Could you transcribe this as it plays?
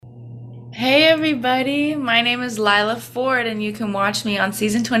Hey everybody, my name is Lila Forde and you can watch me on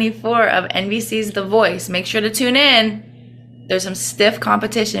season 24 of NBC's The Voice. Make sure to tune in. There's some stiff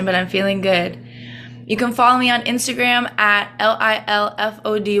competition, but I'm feeling good. You can follow me on Instagram at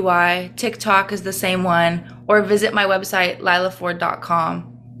LILFODY, TikTok is the same one, or visit my website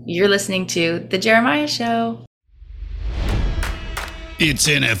lilaford.com. You're listening to The Jeremiah Show. It's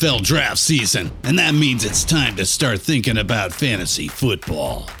NFL draft season, and that means it's time to start thinking about fantasy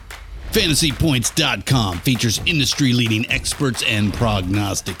football. FantasyPoints.com features industry-leading experts and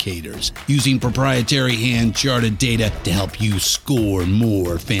prognosticators using proprietary hand-charted data to help you score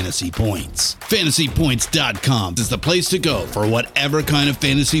more fantasy points. FantasyPoints.com is the place to go for whatever kind of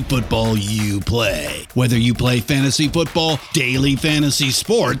fantasy football you play. Whether you play fantasy football, daily fantasy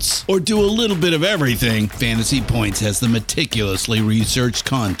sports, or do a little bit of everything, Fantasy Points has the meticulously researched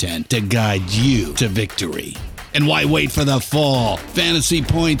content to guide you to victory. And why wait for the fall? Fantasy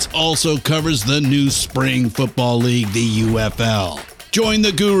Points also covers the new spring football league, the UFL. Join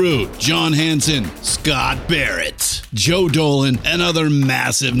the guru, John Hansen, Scott Barrett, Joe Dolan, and other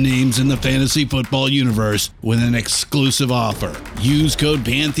massive names in the fantasy football universe with an exclusive offer. Use code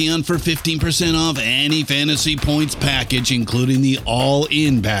Pantheon for 15% off any Fantasy Points package, including the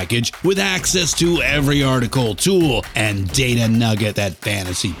all-in package, with access to every article, tool, and data nugget that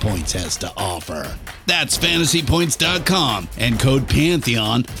Fantasy Points has to offer. That's FantasyPoints.com and code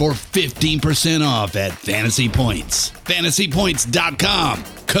Pantheon for 15% off at Fantasy Points. FantasyPoints.com,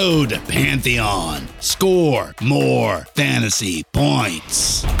 code Pantheon. Score more fantasy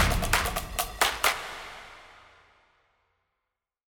points.